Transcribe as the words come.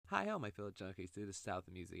Hi, all my fellow junkies. This is South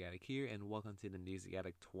Music Addict here, and welcome to the Music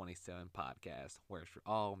Addict 27 podcast, where it's for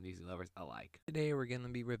all music lovers alike. Today, we're going to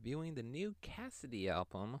be reviewing the new Cassidy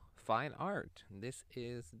album, Fine Art. This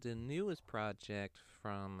is the newest project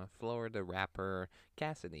from Florida rapper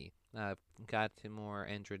Cassidy. I've got more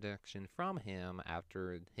introduction from him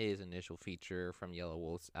after his initial feature from Yellow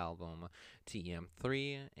Wolf's album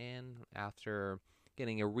TM3, and after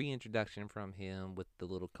getting a reintroduction from him with the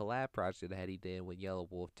little collab project that he did with Yellow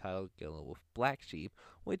Wolf titled Yellow Wolf Black Sheep,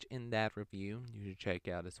 which in that review you should check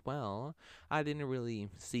out as well. I didn't really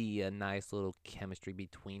see a nice little chemistry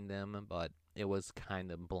between them, but it was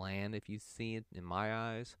kind of bland if you see it in my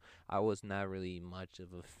eyes. I was not really much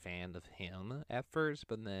of a fan of him at first,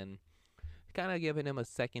 but then kind of giving him a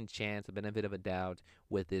second chance, a benefit of a doubt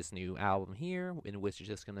with this new album here, in which it's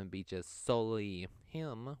just going to be just solely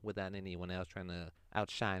him without anyone else trying to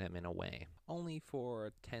outshine him in a way. Only for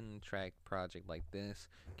a 10-track project like this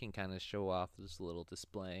can kind of show off this little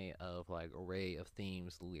display of like array of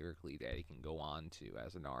themes lyrically that he can go on to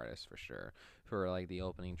as an artist for sure. For like the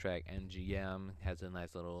opening track, MGM has a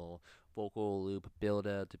nice little vocal loop build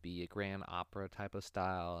up to be a grand opera type of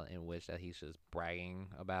style in which that he's just bragging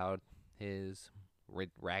about his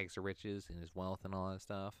rags to riches and his wealth and all that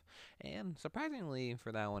stuff. And surprisingly,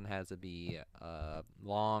 for that one, has to be a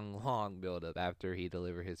long, long build up after he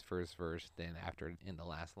delivered his first verse. Then, after in the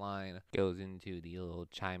last line, goes into the little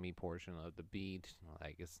chimey portion of the beat.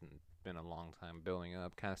 Like it's been a long time building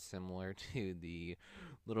up, kind of similar to the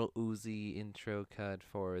little Uzi intro cut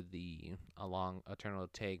for the Along Eternal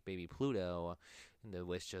Take Baby Pluto, that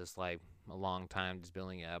was just like a long time just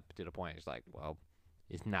building up to the point it's like, well,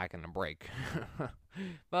 it's not gonna break.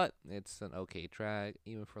 But it's an okay track,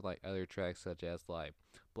 even for like other tracks such as like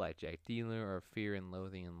Blackjack Dealer or Fear and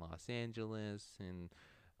Loathing in Los Angeles, and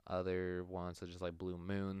other ones such as like Blue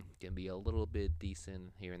Moon can be a little bit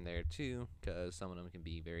decent here and there too, because some of them can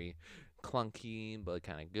be very clunky but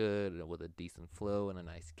kind of good with a decent flow and a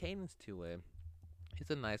nice cadence to it.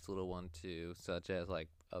 It's a nice little one too, such as like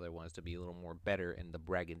other ones to be a little more better in the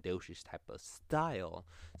braggadocious type of style,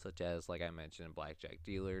 such as like I mentioned, Blackjack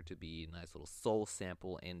Dealer to be a nice little soul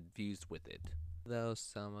sample infused with it. Though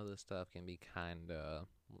some of the stuff can be kind of a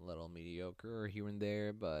little mediocre here and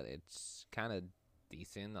there, but it's kind of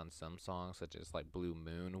decent on some songs, such as like Blue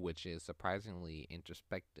Moon, which is surprisingly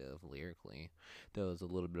introspective lyrically. Though there's a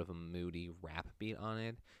little bit of a moody rap beat on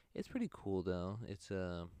it. It's pretty cool though. It's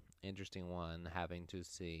a interesting one, having to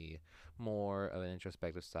see more of an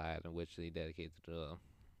introspective side in which he dedicates to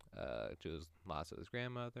his loss of his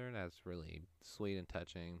grandmother. That's really sweet and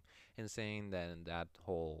touching. And saying that in that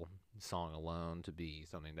whole song alone to be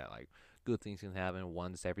something that like good things can happen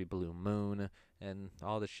once every blue moon, and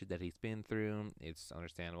all the shit that he's been through, it's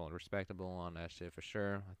understandable and respectable on that shit for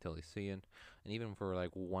sure. I totally see it. And even for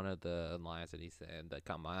like one of the lines that he said that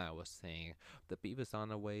caught my eye was saying, "The beef is on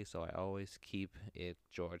the way, so I always keep it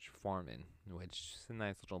George Foreman," which is a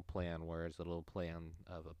nice little play on words, a little play on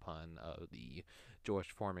of a pun of the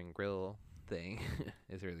George Foreman grill thing.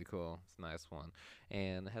 It's really cool. It's a nice one,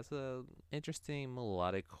 and it has a interesting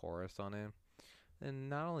melodic chorus on it.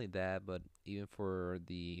 And not only that, but even for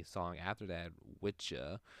the song after that,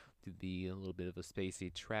 Witcha, to be a little bit of a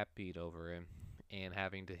spacey trap beat over it, and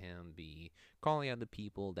having to him be calling out the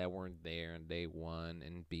people that weren't there on day one,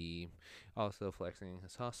 and be also flexing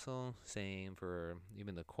his hustle, saying for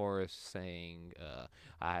even the chorus, saying,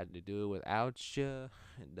 I had to do it without you,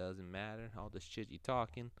 it doesn't matter, all the shit you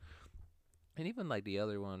talking. And even like the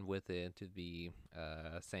other one with it to be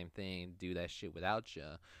same thing, do that shit without you,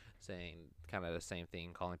 saying kind of the same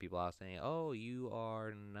thing, calling people out, saying, "Oh, you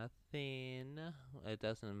are nothing. It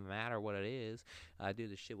doesn't matter what it is. I do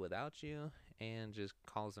the shit without you," and just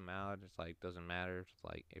calls them out. It's like doesn't matter. It's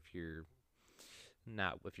like if you're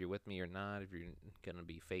with me or not, if you're gonna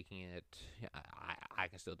be faking it, I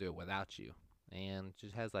can still do it without you. And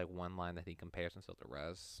just has like one line that he compares himself to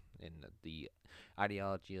Russ in the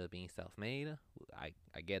ideology of being self-made.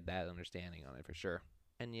 I get that understanding on it for sure.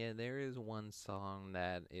 And yeah, there is one song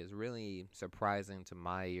that is really surprising to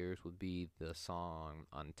my ears, would be the song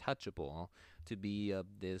Untouchable, to be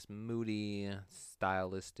this moody,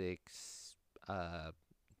 stylistic uh,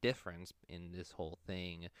 difference in this whole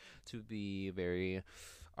thing, to be very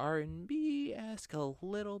R&B-esque a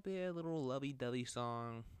little bit, a little lovey-dovey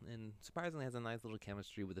song, and surprisingly has a nice little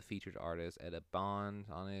chemistry with the featured artist Etta Bond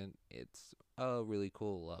on it. It's a really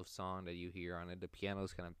cool love song that you hear on it. The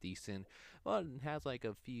piano's kind of decent, but it has like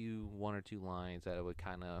a few, one or two lines that would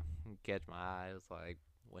kind of catch my eyes, like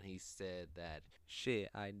when he said that shit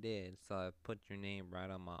I did, so I put your name right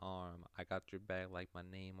on my arm. I got your back like my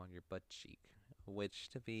name on your butt cheek, which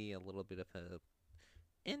to be a little bit of a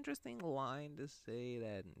interesting line to say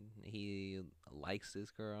that he likes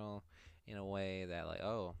this girl in a way that like,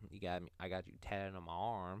 oh, I got you tatted on my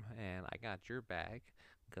arm, and I got your back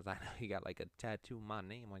because I know you got like a tattoo of my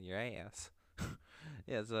name on your ass.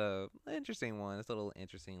 Yeah, it's a interesting one. It's a little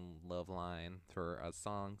interesting love line for a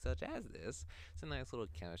song such as this. It's a nice little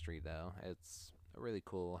chemistry though. It's really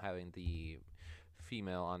cool having the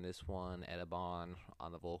female on this one, Edabon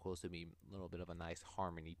on the vocals to be a little bit of a nice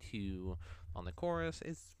harmony too on the chorus.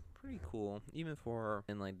 It's pretty cool, even for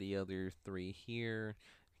and like the other three here,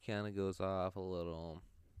 kind of goes off a little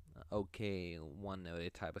okay one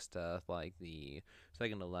noted type of stuff. Like the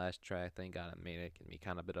second to last track, Thank God I Made It, can be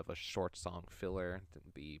kind of a bit of a short song filler to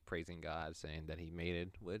be praising God, saying that he made it,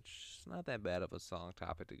 which is not that bad of a song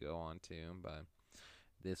topic to go on to. But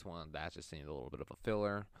this one, that just seems a little bit of a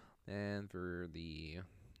filler. And for the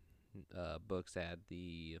books at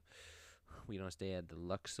the We Don't Stay at the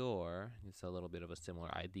Luxor, it's a little bit of a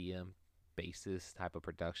similar idea basis type of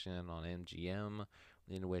production on MGM,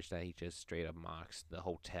 in which that he just straight up mocks the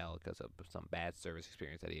hotel because of some bad service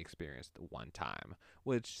experience that he experienced one time,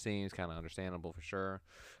 which seems kind of understandable for sure.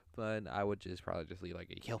 But I would just probably just leave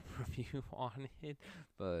like a Yelp review on it,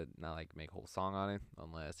 but not like make a whole song on it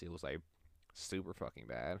unless it was like super fucking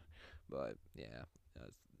bad. But yeah,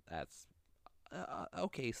 that's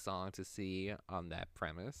okay song to see on that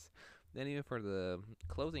premise. Then even for the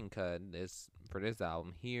closing cut, this for this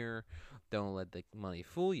album here, "Don't Let the Money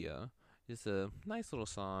Fool You." It's a nice little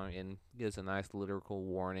song and gives a nice lyrical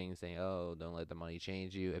warning saying, "Oh, don't let the money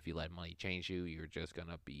change you. If you let money change you, you're just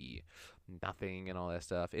gonna be nothing," and all that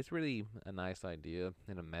stuff. It's really a nice idea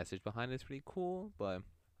and a message behind it's pretty cool. But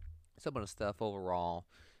some of the stuff overall,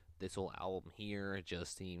 this whole album here, it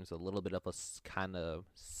just seems a little bit of a kind of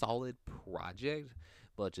solid project,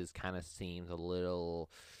 but just kind of seems a little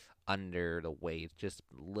under the weight, just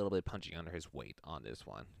a little bit punching under his weight on this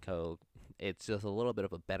one. So it's just a little bit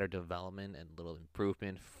of a better development and little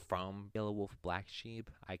improvement from Yellow Wolf Black Sheep.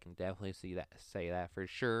 I can definitely say that for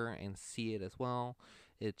sure, and see it as well.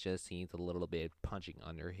 It just seems a little bit punching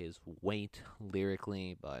under his weight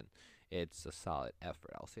lyrically, but it's a solid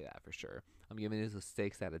effort. I'll say that for sure. I'm giving this a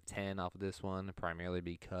 6 out of 10 off of this one, primarily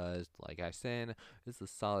because, like I said, it's a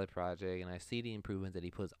solid project, and I see the improvements that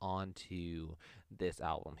he puts onto this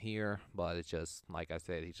album here. But it's just, like I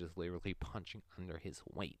said, he's just literally punching under his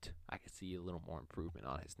weight. I could see a little more improvement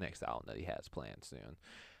on his next album that he has planned soon.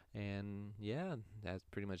 And yeah, that's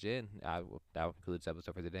pretty much it. That concludes the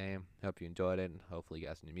episode for today. Hope you enjoyed it. Hopefully, you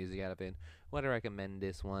got some new music out of it. Would I recommend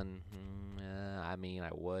this one? I mean, I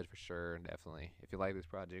would for sure, definitely. If you like this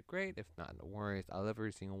project, great. If not, no worries. I love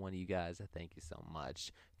every single one of you guys. Thank you so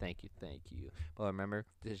much. Thank you, thank you. But remember,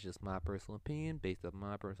 this is just my personal opinion based on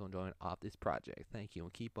my personal enjoyment of this project. Thank you,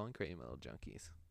 and keep on creating, little junkies.